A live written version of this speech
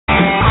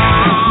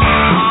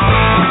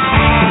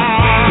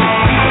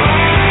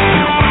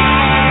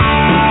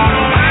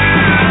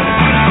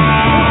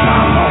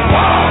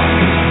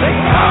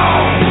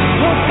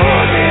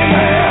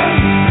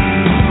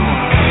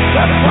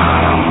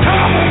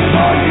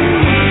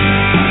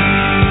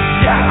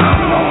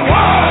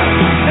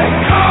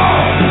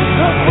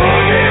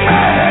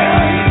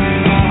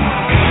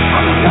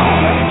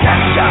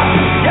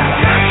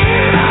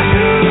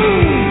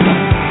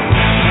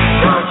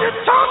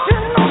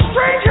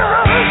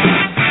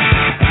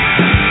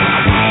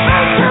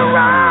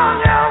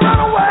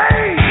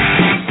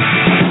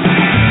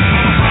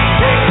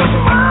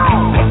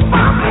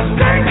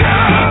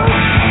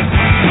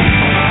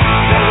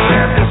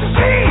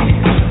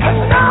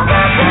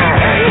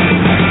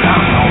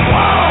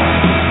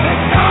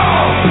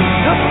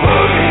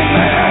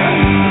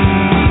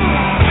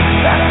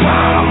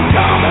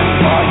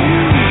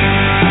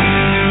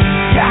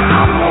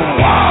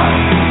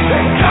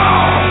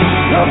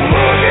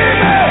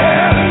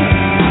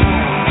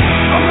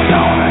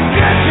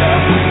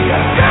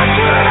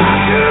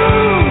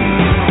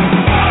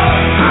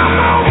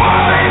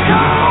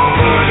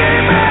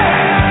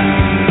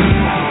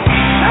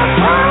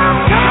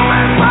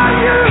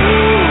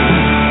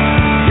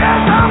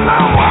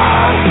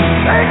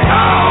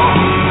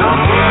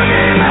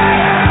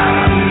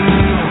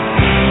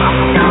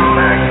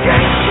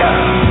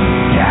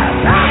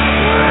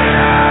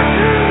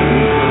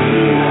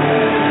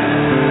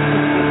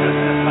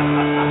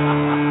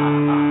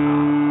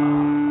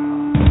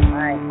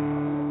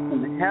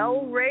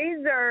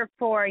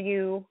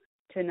you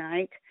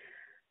tonight.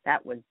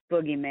 That was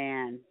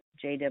Boogeyman,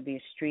 J.W.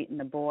 Street and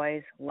the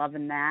Boys.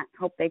 Loving that.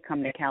 Hope they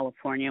come to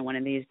California one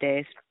of these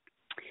days.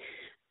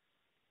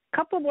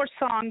 Couple more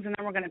songs, and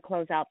then we're going to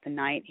close out the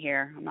night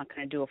here. I'm not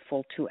going to do a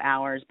full 2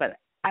 hours, but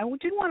I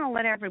do want to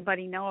let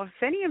everybody know if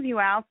any of you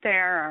out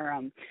there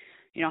are,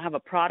 have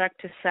a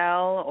product to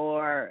sell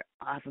or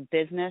have a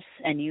business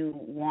and you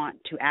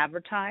want to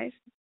advertise,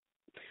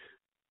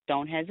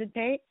 don't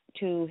hesitate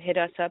to hit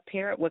us up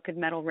here at Wicked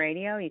Metal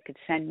Radio. You could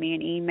send me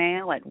an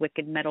email at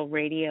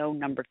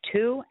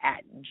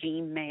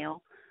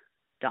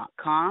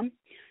wickedmetalradio2@gmail.com.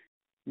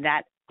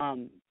 That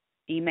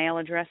email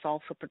address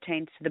also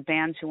pertains to the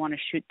bands who want to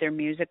shoot their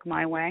music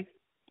my way.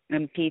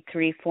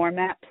 MP3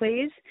 format,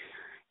 please.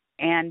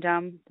 And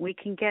we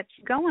can get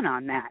going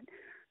on that.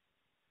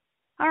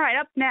 All right,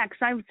 up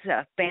next, it's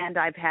a band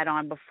I've had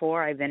on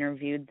before. I've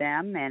interviewed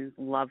them and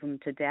love them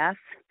to death.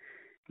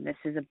 This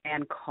is a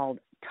band called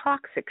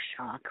Toxic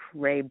Shock.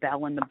 Ray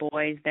Bell and the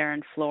Boys there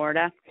in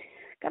Florida.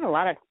 Got a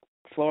lot of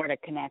Florida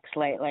connects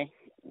lately.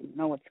 Don't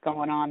know what's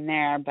going on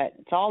there, but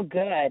it's all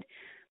good.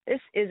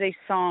 This is a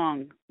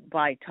song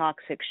by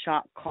Toxic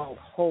Shock called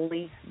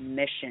Holy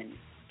Mission.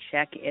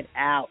 Check it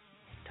out.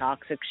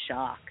 Toxic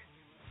Shock.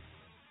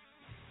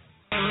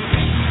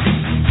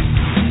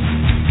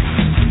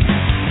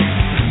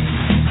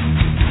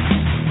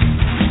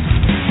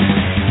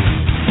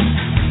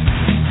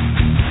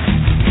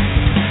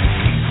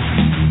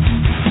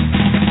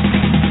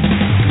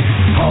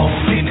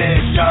 Holy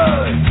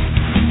mission,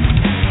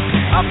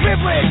 a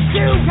privilege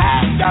you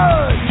have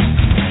done.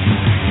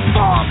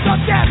 Form the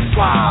death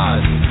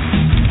squad,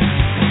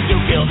 you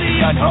kill the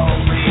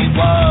unholy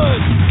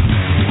one.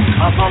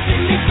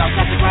 Opposing leaves no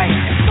desecrate,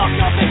 stalk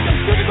your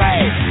victims to the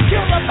grave.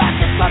 Kill the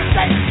bastards of the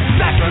state,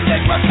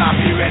 sacrilege must not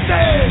be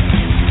written.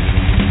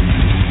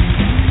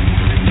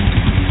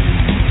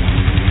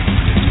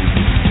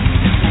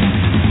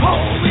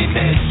 Holy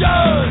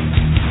mission,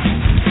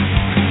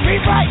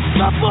 rewrite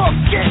the book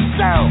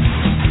itself.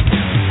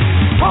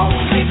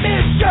 Holy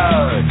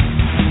mission,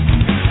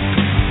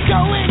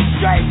 going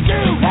straight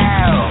to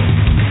hell.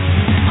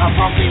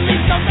 Opposing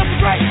leaves no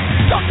desecrate,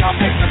 stalk your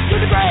victims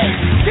to the grave.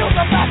 Kill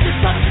the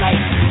bastards of the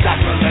state,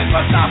 sacrilege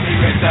must not be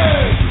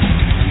written.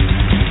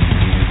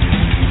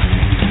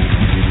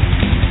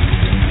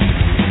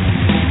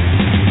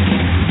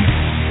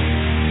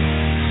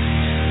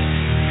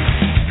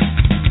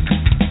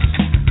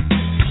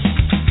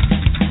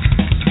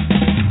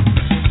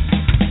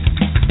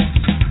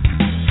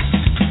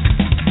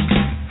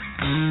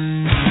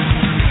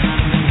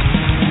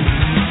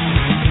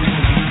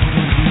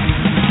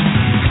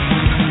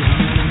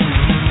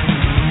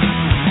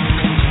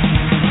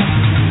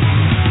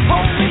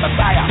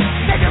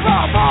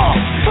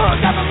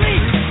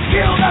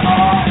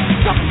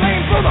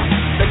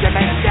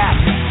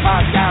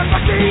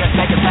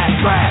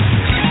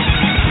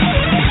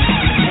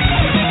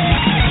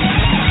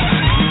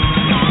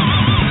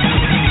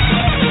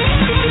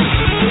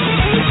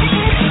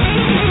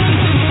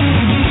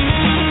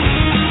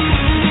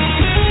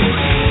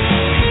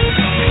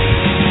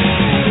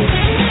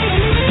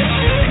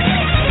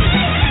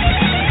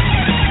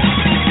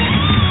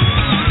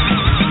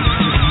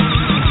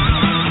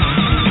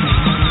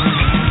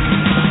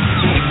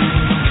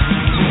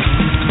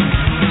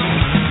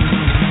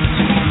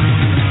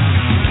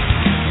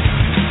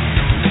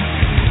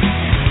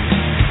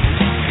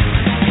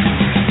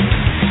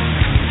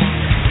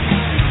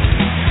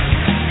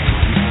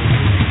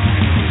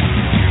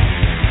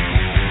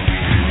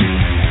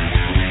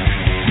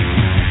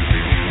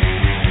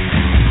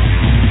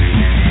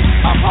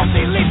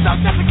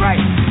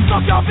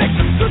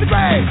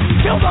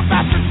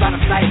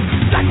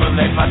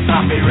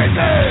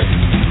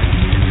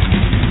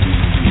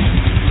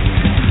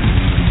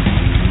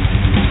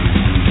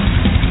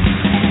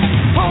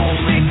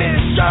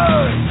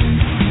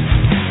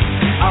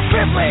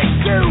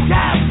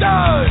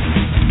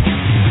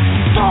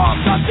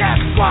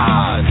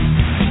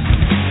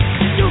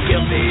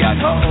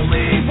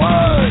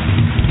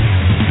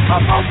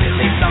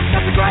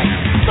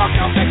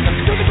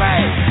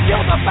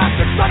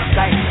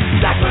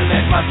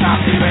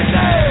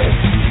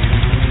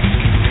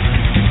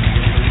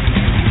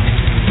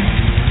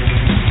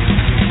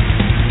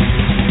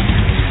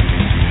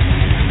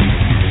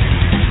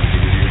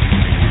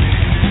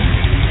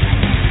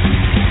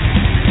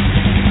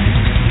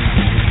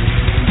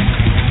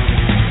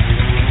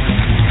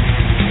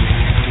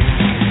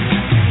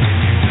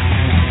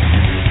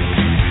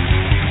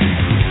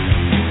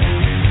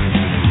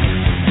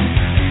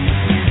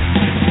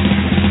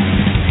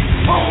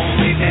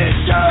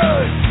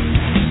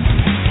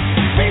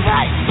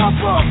 Rewrite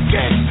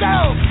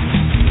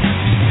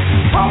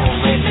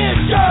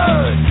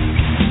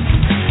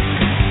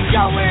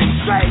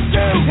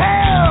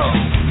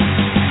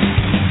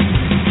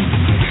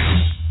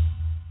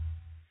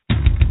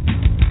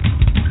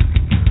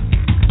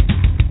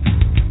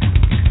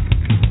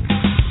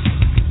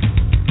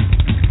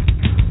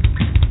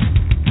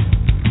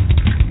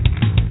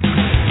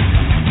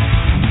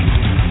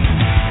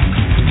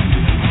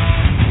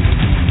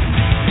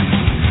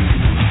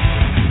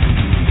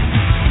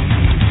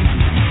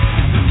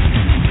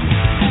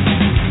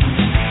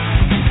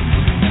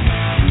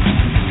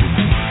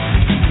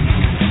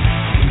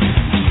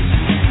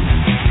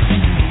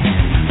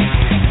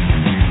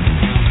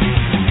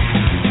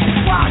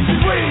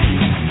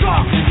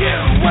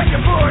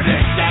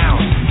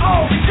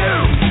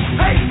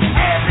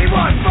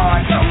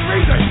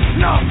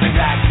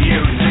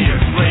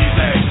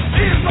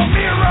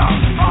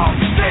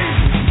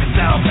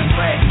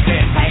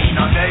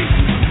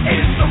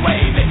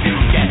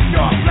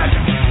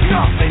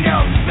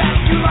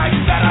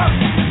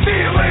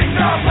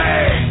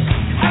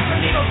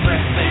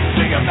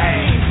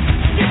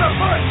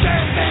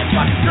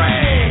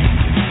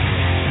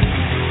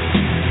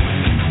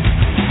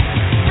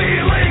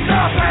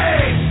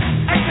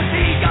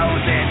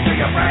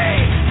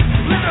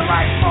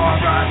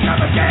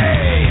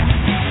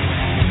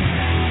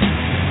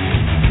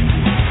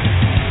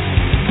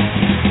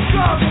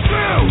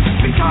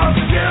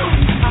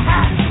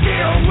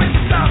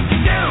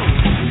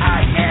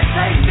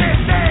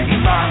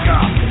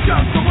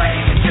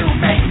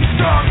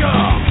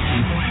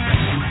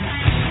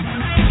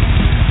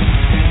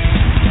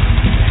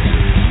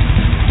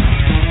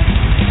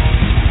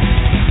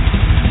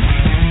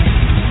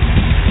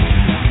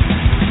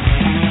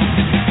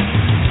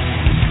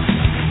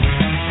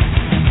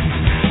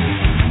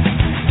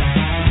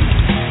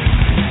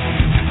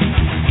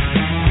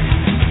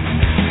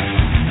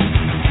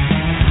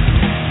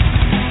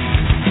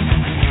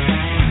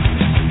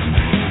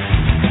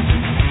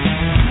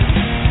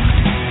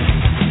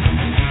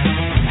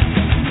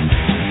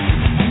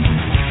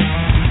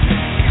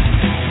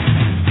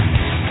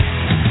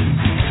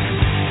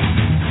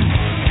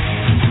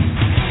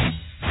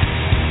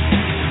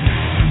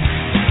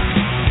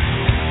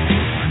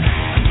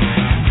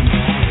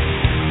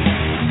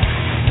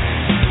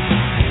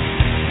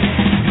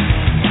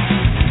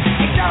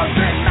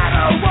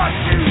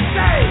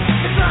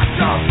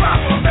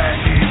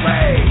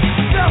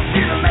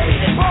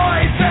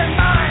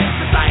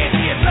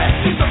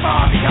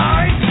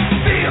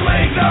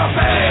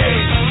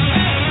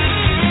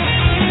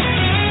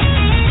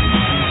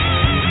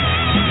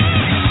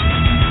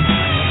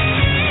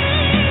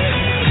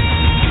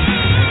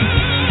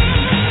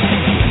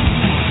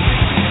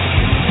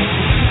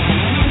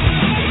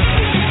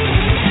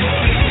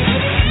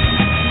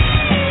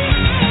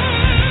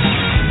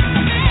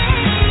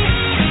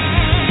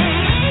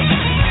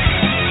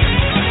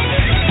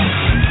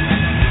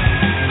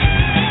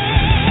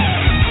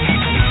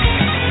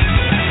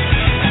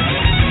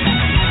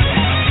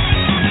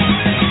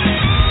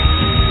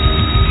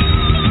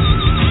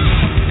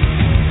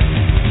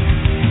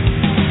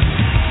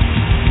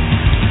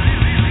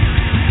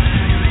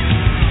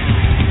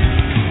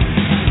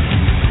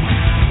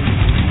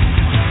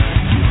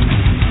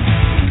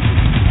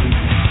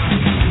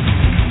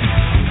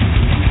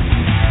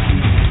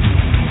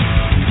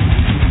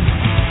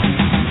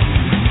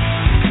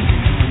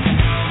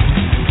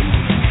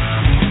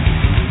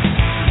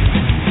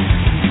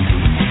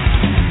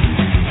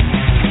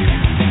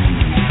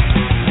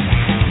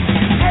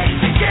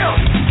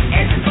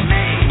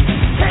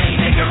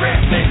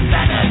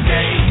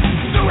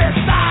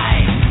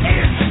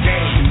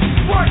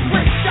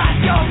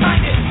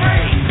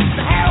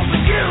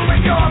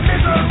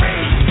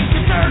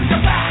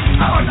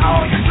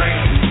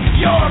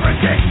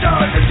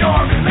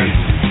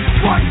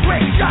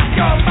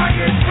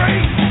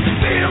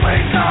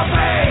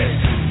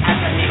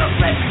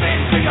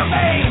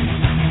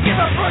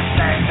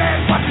shame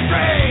and watch it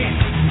drain.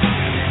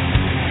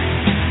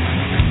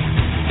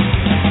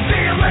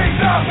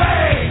 Feelings of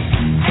pain,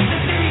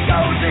 ecstasy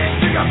goes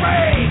into your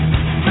brain.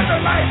 Live the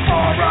life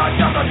for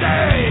another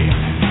day.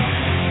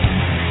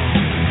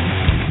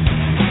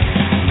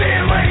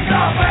 Feelings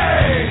of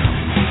pain.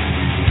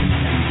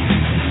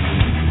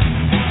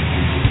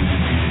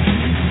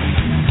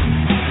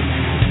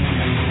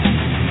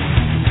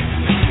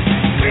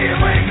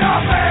 Feelings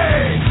of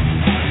pain.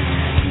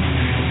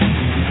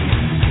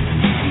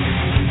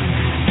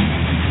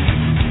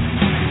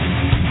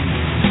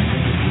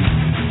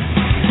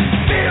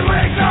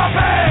 Feelings of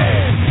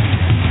pain.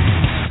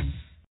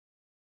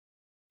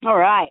 All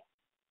right.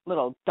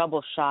 Little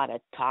double shot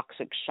of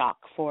Toxic Shock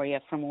for you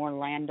from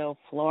Orlando,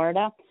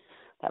 Florida.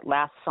 That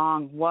last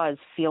song was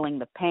Feeling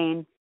the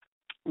Pain.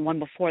 The one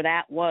before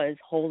that was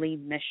Holy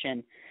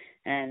Mission.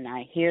 And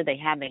I hear they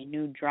have a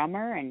new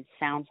drummer, and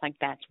sounds like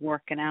that's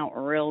working out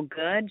real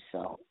good.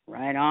 So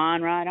right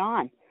on, right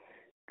on.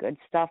 Good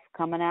stuff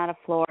coming out of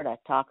Florida,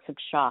 Toxic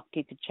Shock.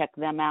 You can check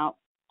them out,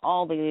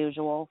 all the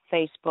usual,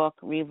 Facebook,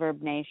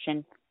 Reverb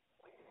Nation.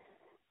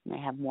 They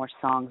have more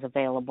songs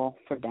available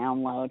for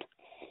download.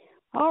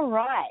 All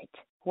right.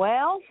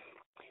 Well,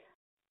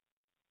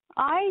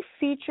 I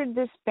featured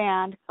this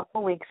band a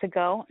couple weeks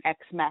ago, X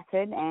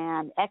Method,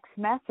 and X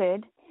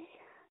Method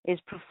is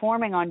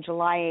performing on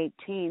July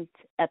 18th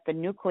at the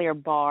Nuclear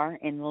Bar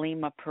in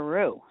Lima,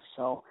 Peru.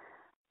 So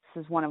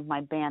this is one of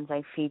my bands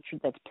I featured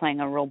that's playing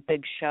a real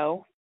big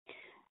show,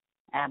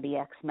 Abby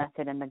X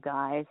Method and the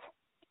guys.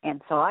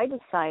 And so I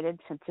decided,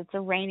 since it's a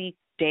rainy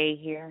day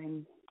here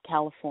in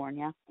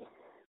California,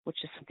 which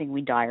is something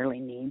we direly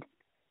need,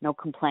 no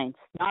complaints,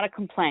 not a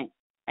complaint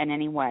in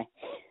any way,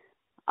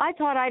 I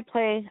thought I'd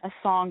play a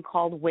song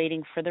called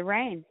Waiting for the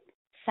Rain.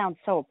 Sounds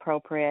so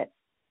appropriate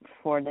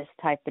for this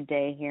type of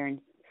day here in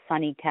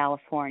sunny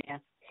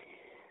California.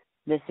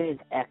 This is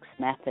X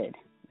Method,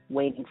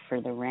 Waiting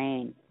for the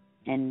Rain.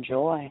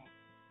 Enjoy.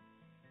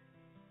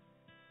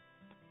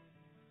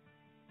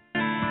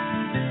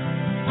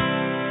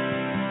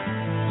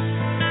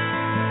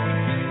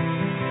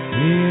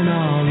 In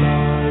our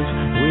lives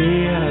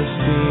we have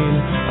seen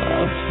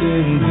ups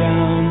and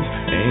downs.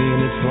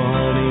 Ain't it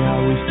funny how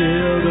we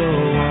still go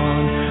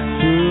on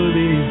through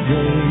these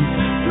days,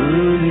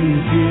 through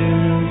these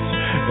years?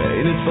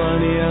 Ain't it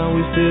funny how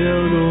we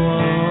still go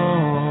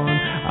on?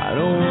 I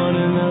don't want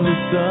another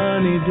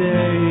sunny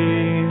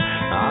day.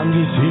 I'm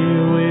just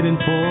here waiting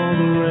for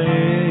the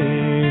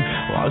rain.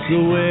 Wash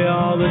away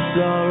all the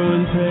sorrow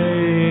and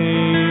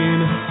pain.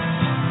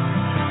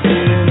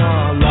 In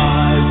our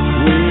lives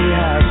we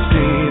have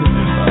seen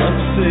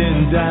ups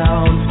and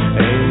downs.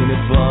 Ain't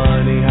it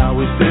funny how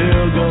we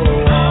still go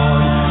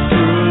on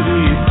through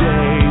these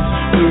days,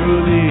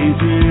 through these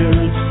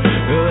years?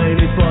 Ain't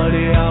it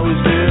funny how we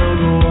still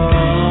go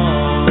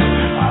on?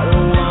 I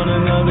don't want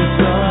another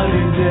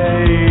sunny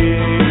day.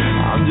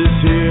 I'm just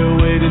here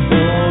waiting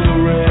for the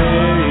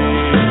rain.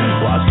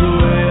 Wash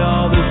away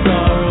all the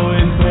sorrow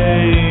and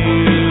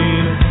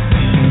pain.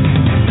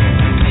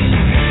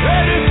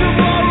 And if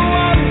tomorrow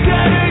I'm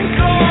dead and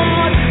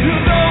gone, you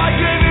know I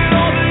gave it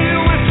all to you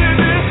within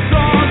this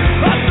song.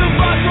 I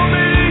survived so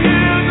many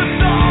years of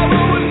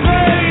sorrow and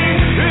pain,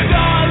 and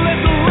now I let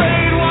the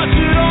rain wash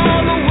it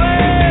all away.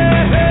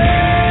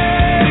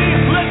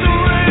 Let the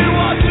rain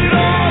wash it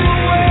all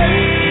away.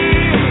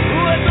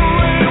 Let the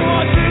rain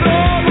wash it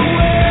all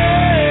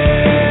away.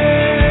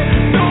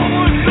 No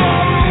more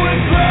sorrow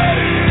and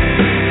pain.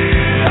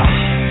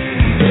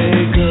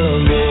 Take a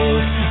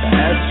look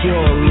at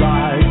your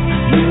life.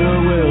 You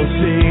will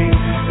see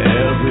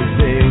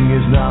everything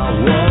is not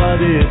what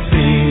it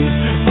seems.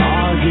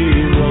 Our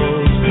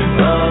heroes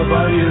of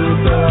our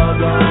youth are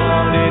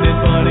gone. Ain't it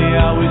funny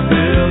how we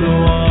still go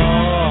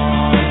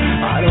on?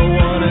 I don't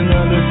want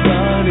another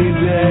sunny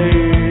day.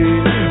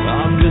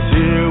 I'm just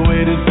here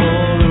waiting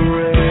for the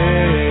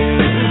rain.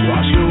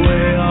 Wash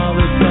away all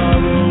the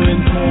sorrow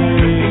and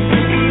pain.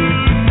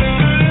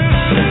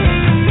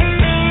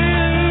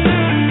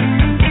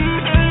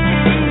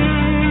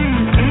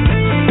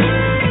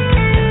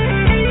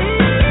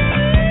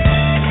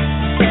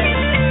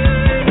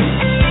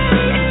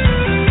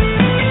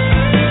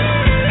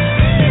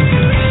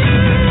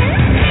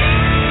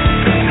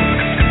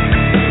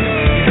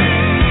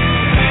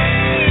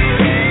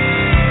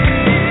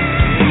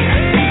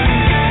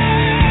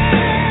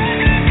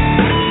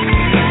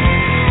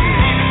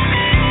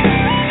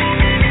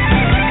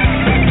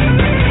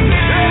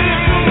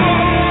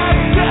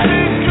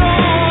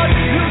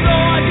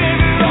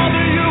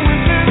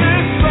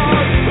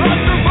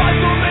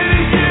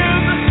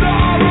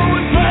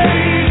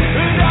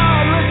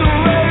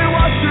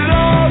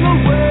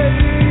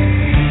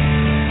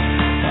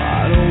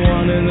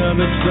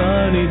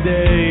 Sunny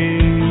day,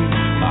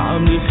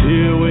 I'm just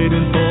here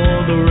waiting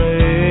for the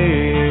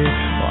rain.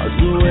 Wash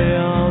away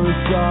all the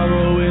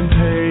sorrow and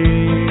pain.